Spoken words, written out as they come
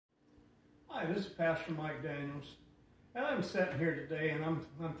Hi, this is Pastor Mike Daniels. And I'm sitting here today and I'm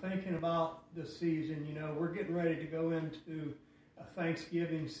thinking about this season. You know, we're getting ready to go into a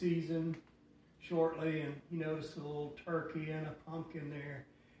Thanksgiving season shortly, and you notice a little turkey and a pumpkin there.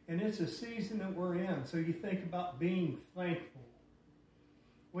 And it's a season that we're in. So you think about being thankful.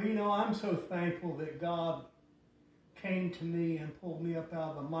 Well, you know, I'm so thankful that God came to me and pulled me up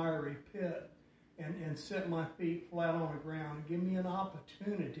out of the miry pit and set my feet flat on the ground and give me an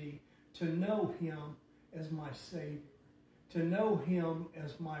opportunity to know Him as my Savior, to know Him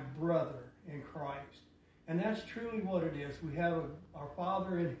as my brother in Christ. And that's truly what it is. We have our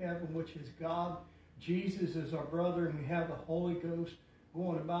Father in heaven, which is God. Jesus is our brother, and we have the Holy Ghost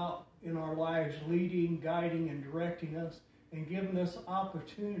going about in our lives, leading, guiding, and directing us, and giving us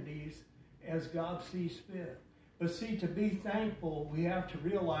opportunities as God sees fit. But see, to be thankful, we have to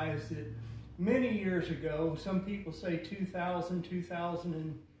realize that many years ago, some people say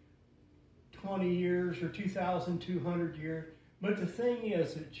 2020 years or 2,200 years. But the thing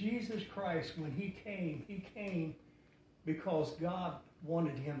is that Jesus Christ, when He came because God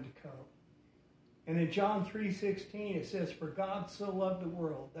wanted Him to come. And in John 3:16, it says, "For God so loved the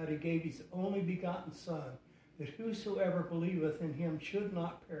world that He gave His only begotten Son, that whosoever believeth in Him should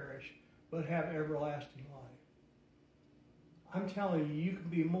not perish, but have everlasting life." I'm telling you, you can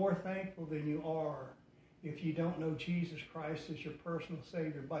be more thankful than you are if you don't know Jesus Christ as your personal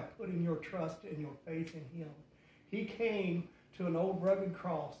Savior by putting your trust and your faith in Him. He came to an old rugged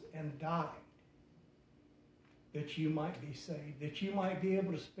cross and died that you might be saved, that you might be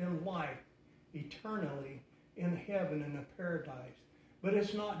able to spend life eternally in heaven in a paradise. But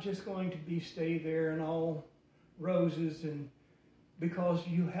it's not just going to be stay there and all roses, and because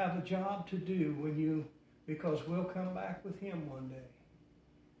you have a job to do because we'll come back with Him one day.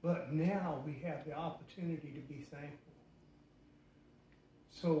 But now we have the opportunity to be thankful.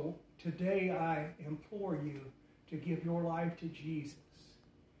 So today I implore you to give your life to Jesus.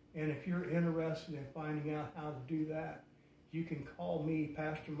 And if you're interested in finding out how to do that, you can call me,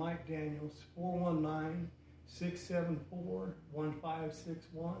 Pastor Mike Daniels,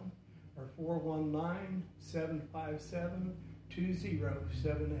 419-674-1561 or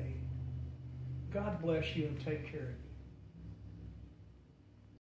 419-757-2078. God bless you and take care of you.